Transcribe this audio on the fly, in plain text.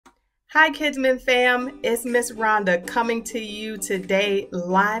Hi, Kidsman fam. It's Miss Rhonda coming to you today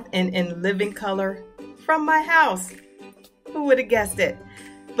live and in living color from my house. Who would have guessed it?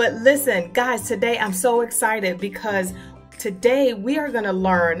 But listen, guys, today I'm so excited because today we are going to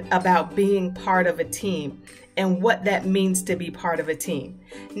learn about being part of a team and what that means to be part of a team.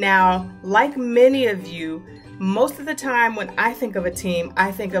 Now, like many of you, most of the time when I think of a team,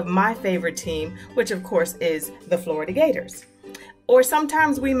 I think of my favorite team, which of course is the Florida Gators. Or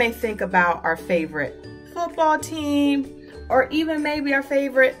sometimes we may think about our favorite football team or even maybe our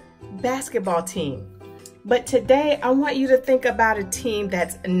favorite basketball team. But today I want you to think about a team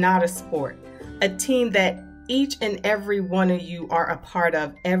that's not a sport, a team that each and every one of you are a part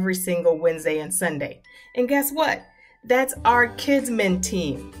of every single Wednesday and Sunday. And guess what? That's our Kidsmen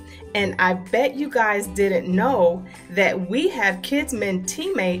team. And I bet you guys didn't know that we have Kidsmen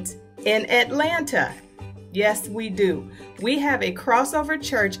teammates in Atlanta. Yes, we do. We have a Crossover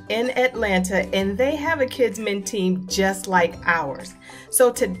church in Atlanta and they have a Kidsmen team just like ours.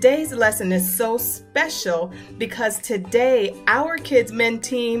 So today's lesson is so special because today our Kidsmen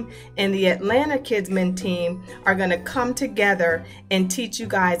team and the Atlanta Kidsmen team are going to come together and teach you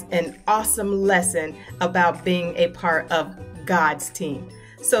guys an awesome lesson about being a part of God's team.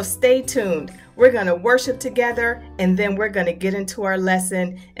 So stay tuned. We're going to worship together and then we're going to get into our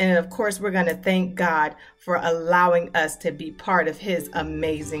lesson. And of course, we're going to thank God for allowing us to be part of his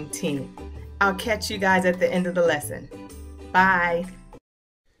amazing team. I'll catch you guys at the end of the lesson. Bye.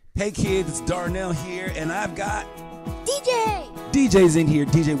 Hey kids, it's Darnell here and I've got DJ. DJ's in here.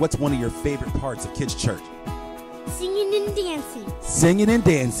 DJ, what's one of your favorite parts of Kids Church? Singing and dancing. Singing and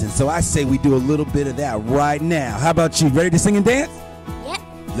dancing. So I say we do a little bit of that right now. How about you? Ready to sing and dance? Yep.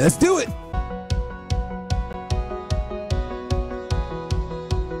 Let's do it.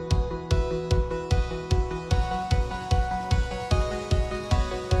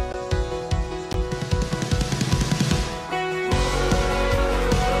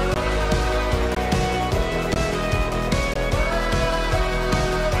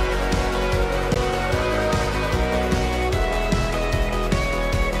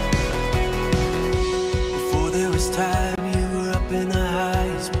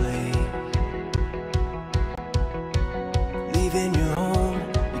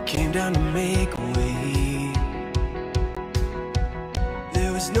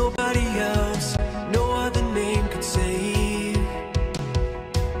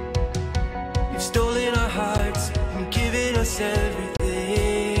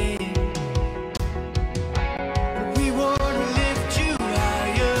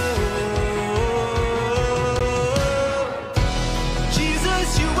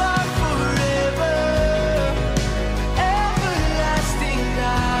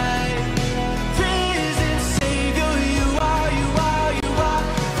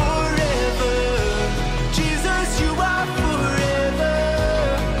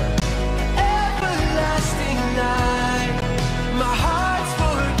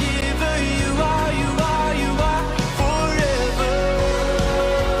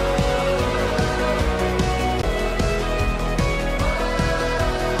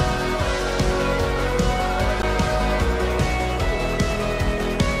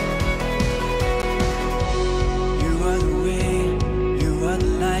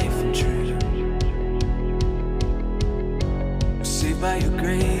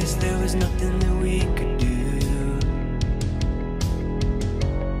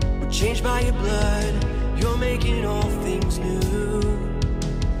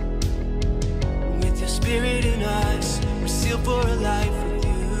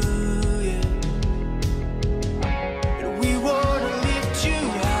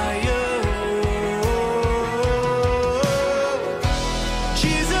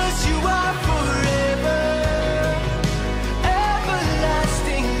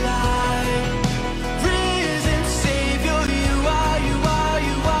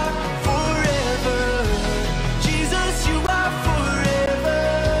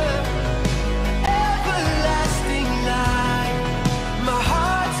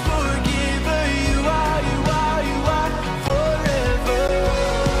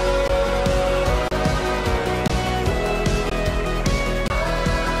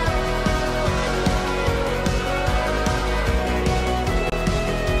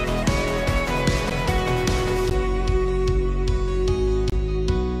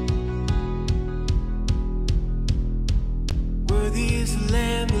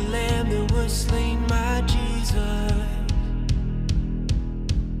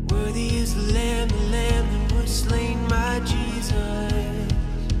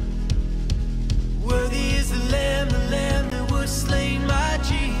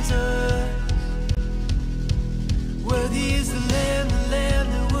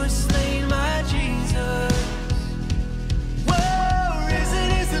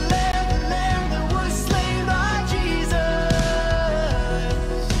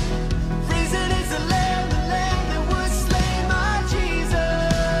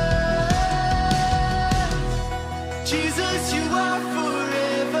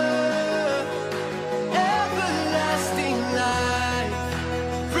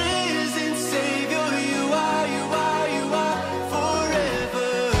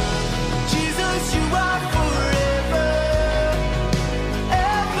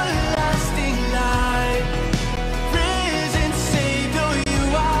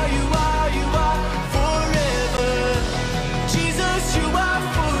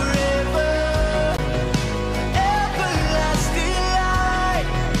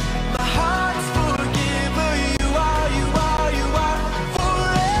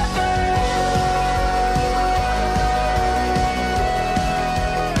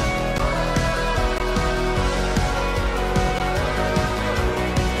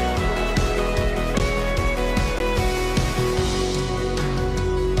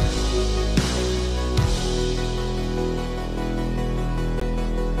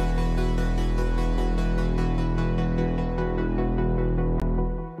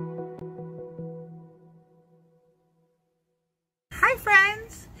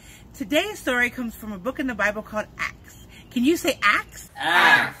 Today's story comes from a book in the Bible called Acts. Can you say Acts?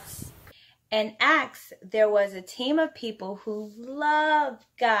 Acts. In Acts, there was a team of people who loved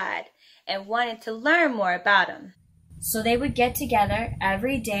God and wanted to learn more about Him. So they would get together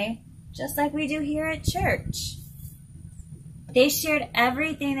every day, just like we do here at church. They shared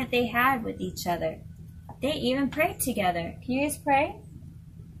everything that they had with each other. They even prayed together. Can you guys pray?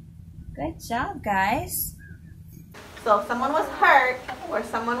 Good job, guys. So if someone was hurt or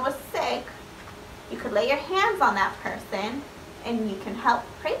someone was sick, you could lay your hands on that person and you can help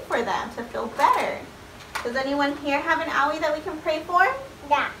pray for them to feel better. Does anyone here have an owie that we can pray for?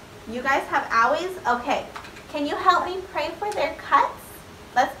 Yeah. You guys have owies? Okay. Can you help me pray for their cuts?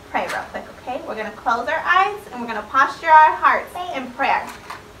 Let's pray real quick, okay? We're going to close our eyes and we're going to posture our hearts in prayer.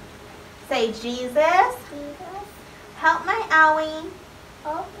 Say, Jesus, help my owie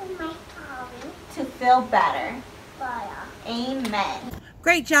to feel better. Amen.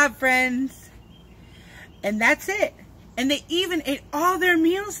 Great job, friends. And that's it. And they even ate all their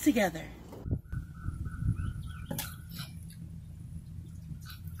meals together.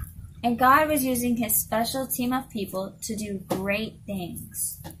 And God was using His special team of people to do great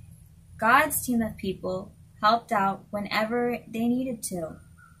things. God's team of people helped out whenever they needed to.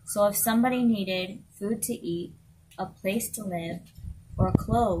 So if somebody needed food to eat, a place to live, or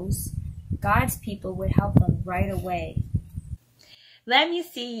clothes, God's people would help them right away. Let me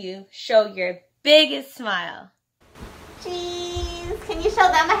see you show your biggest smile. Cheese. Can you show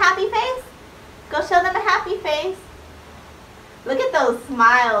them a happy face? Go show them a happy face. Look at those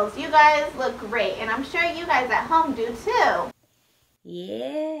smiles. You guys look great. And I'm sure you guys at home do too.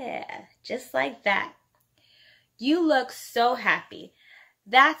 Yeah, just like that. You look so happy.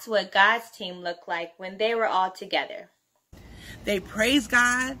 That's what God's team looked like when they were all together. They praise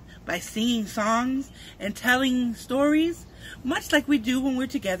God by singing songs and telling stories, much like we do when we're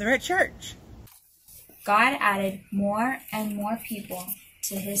together at church. God added more and more people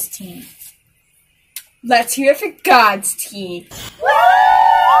to His team. Let's hear it for God's team.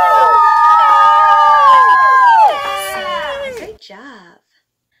 Great job.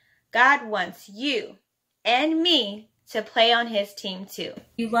 God wants you and me to play on His team too.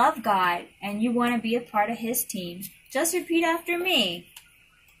 You love God and you want to be a part of His team. Just repeat after me.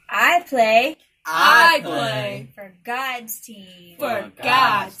 I play for God's team. For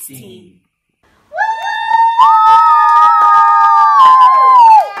God's team.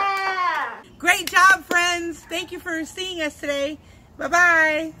 Great job, friends. Thank you for seeing us today.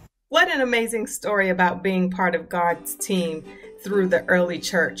 Bye-bye. What an amazing story about being part of God's team through the early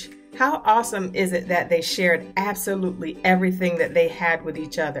church. How awesome is it that they shared absolutely everything that they had with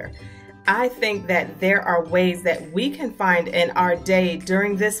each other? I think that there are ways that we can find in our day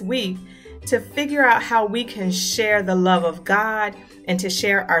during this week to figure out how we can share the love of God and to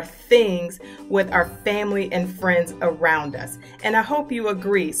share our things with our family and friends around us. And I hope you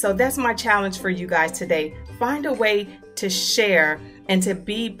agree. So that's my challenge for you guys today. Find a way to share and to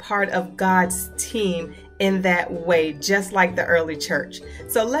be part of God's team in that way, just like the early church.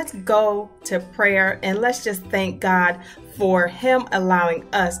 So let's go to prayer and let's just thank God for Him allowing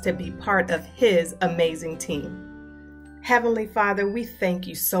us to be part of His amazing team. Heavenly Father, we thank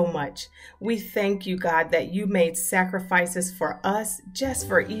you so much. We thank you, God, that you made sacrifices for us, just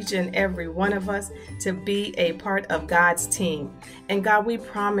for each and every one of us to be a part of God's team. And God, we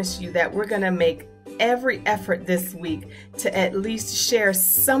promise you that we're going to make every effort this week to at least share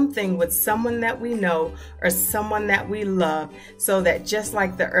something with someone that we know or someone that we love, so that just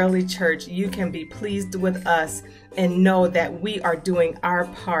like the early church, you can be pleased with us and know that we are doing our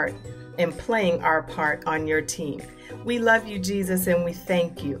part and playing our part on your team. We love you, Jesus, and we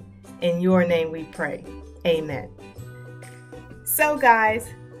thank you. In your name we pray. Amen. So guys,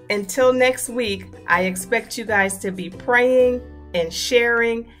 until next week, I expect you guys to be praying and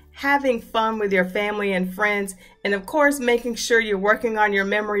sharing, having fun with your family and friends, and of course, making sure you're working on your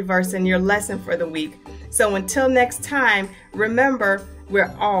memory verse and your lesson for the week. So until next time, remember,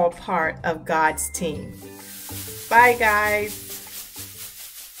 we're all part of God's team. Bye, guys.